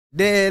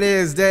There it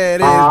is, boy.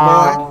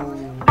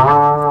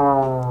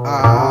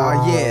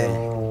 Yeah.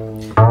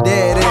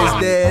 There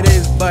it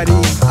is, buddy.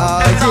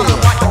 Yeah.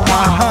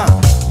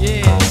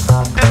 Yeah.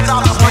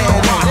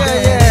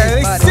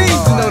 They seem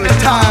to know the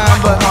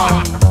time, but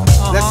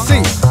let's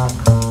see.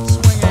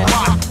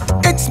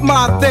 It's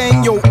my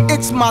thing, yo,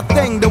 it's my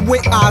thing. The way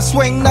I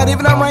swing, not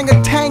even a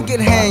orangutan can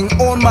hang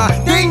on my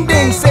ding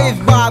ding.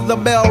 Saved by the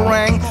bell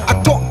ring. I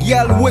talk,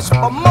 yell,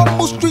 whisper,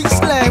 mumble, street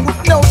slang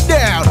with no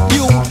doubt.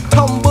 You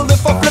tumble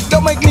if I flip,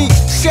 don't make me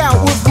shout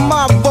with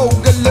my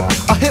vulgar lip.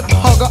 A hip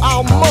hugger,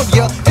 I'll mug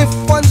ya. If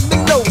fun's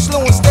below,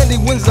 slow and steady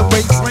wins the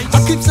race.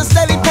 I keeps a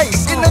steady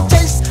pace in the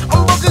chase.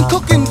 I'm bugging,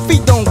 cooking,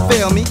 feet don't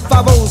fail me.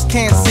 5-0s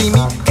can't see me,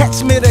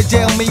 catch me to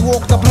jail me.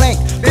 Walk the plank,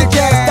 big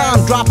ass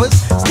dime droppers.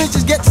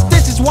 Snitches get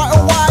stitches, why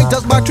oh why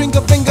does my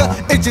trigger finger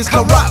itches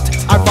corrupt?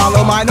 I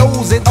follow my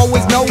nose, it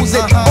always knows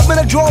it. Open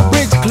a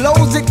drawbridge,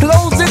 close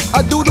it,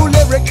 a doodle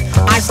lyric.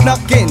 I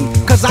snuck in,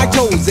 cause I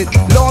chose it.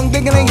 Long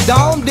digging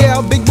down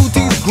there, big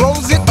booties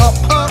grows it up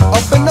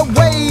and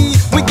away.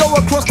 We go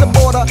across the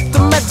border to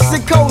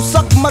Mexico.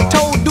 Suck my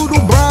toe,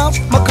 doodle browns,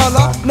 my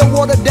color. No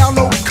water down,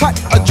 no cut.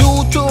 A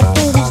jewel to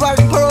fools like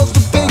pearls to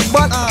big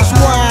butt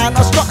swine.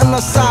 I'm strutting the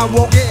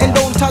sidewalk and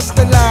don't touch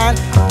the line.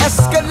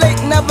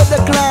 Escalate, never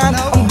decline.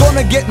 I'm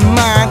gonna get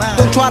mine,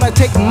 don't try to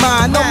take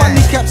mine. No, my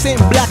kneecaps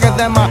ain't blacker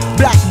than my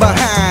black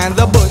behind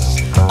the bush.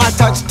 I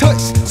touch,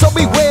 so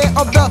beware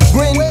of the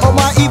grin or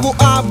my evil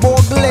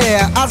eyeball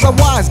glare. As a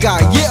wise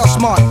guy, yeah, a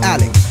smart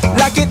aleck.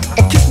 Like it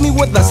or kiss me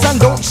with the sun,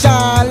 don't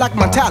shine like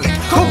metallic.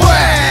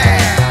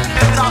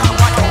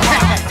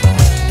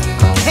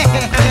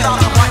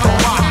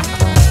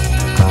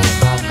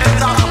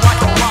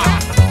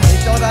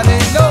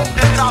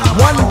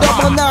 One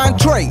 199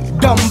 tray,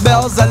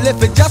 dumbbells, I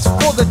lift it just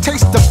for the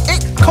taste of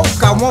it.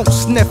 Coke, I won't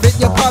sniff it,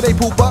 you party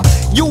pooper.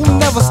 You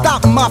never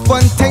stop my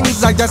fun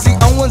things. Like Jesse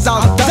Owens,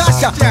 I'll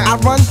dust ya. I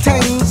run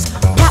things.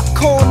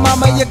 Popcorn,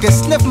 mama, you can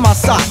sniff my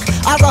sock.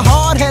 As a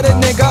hard-headed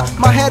nigga,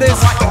 my head is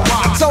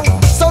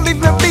so leave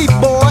me be,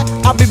 boy.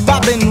 I'll be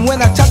bopping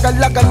when I chuck a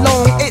lug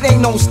along. It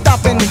ain't no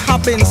stopping,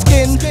 hopping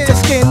skin to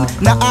skin.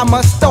 Now I'm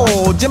a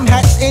stole. Gym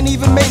hats ain't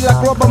even made like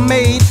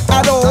Rubbermaid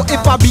at all.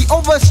 If I be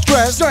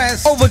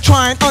overstressed, over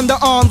trying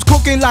underarms,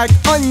 cooking like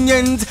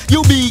onions,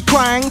 you be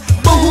crying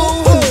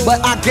boo-hoo.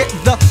 But I get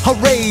the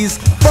hoorays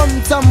from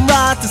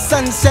sunrise to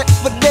sunset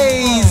for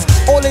days.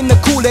 All in the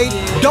Kool-Aid,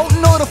 don't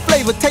know the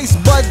flavor. Taste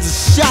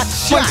buds shot,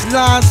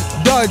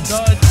 punchlines duds.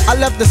 I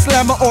left the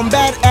slammer on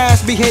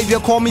badass behavior.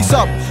 Call me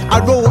sub. I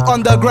roll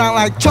underground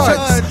like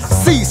chuds.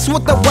 Cease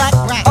with the whack.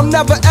 I'm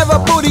never ever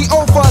booty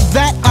over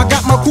that. I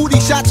got my cootie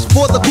shots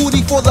for the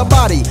cootie, for the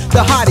body,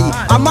 the hottie.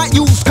 I might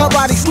use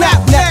karate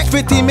snap neck.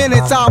 15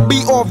 minutes I'll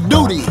be off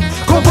duty.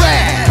 Go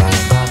back.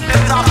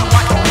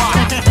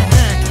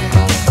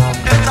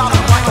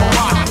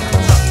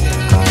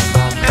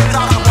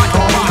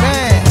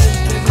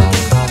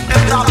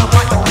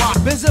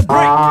 Visit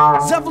Break,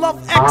 Subroc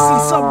X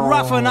and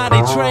Subroc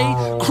trade.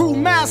 Crew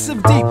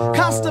massive deep,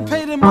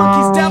 constipated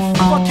monkeys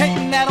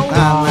defecating that old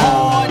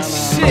hard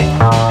shit,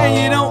 and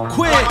you don't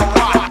quit.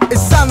 It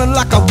sounded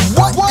like a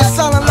what? It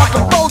sounded like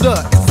a boulder.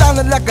 It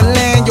sounded like a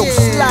land, yo,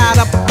 slide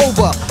up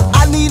over.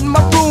 I need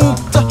my room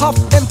to huff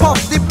and puff.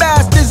 The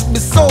bastards be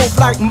soft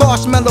like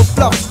marshmallow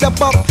fluff.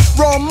 Step up,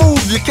 raw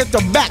move, you get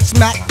the back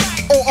smack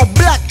or a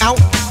blackout.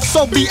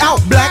 So be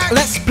out black,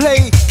 let's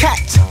play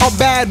catch. A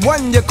bad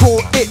one you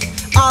call it.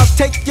 I'll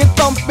take your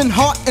thumping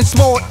heart and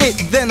swallow it.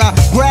 Then I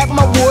grab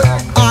my wood,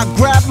 I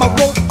grab my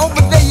rope.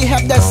 Over there you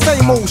have that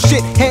same old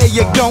shit. Here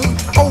you don't,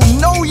 oh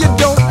no you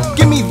don't.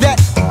 Give me that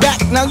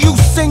back. Now you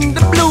sing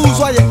the blues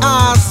while your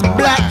eyes are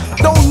black.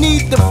 Don't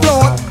need to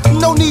flaunt,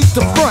 no need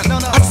to front.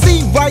 I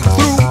see right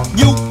through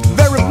you.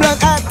 Very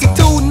blunt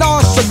attitude,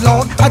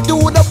 nonchalant. I do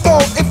what I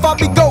want. If I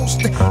be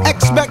ghost,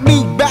 expect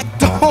me back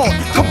to haunt.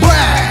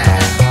 Kablam!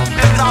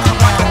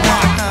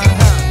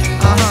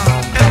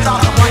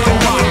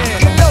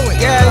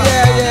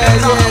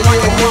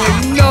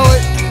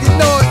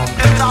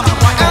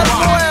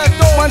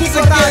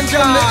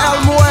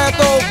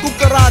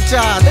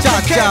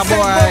 Cha-cha,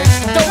 boy.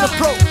 Don't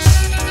approach.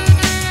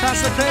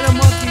 Constipated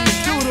monkeys,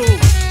 doodle,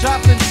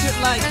 dropping shit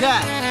like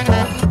that.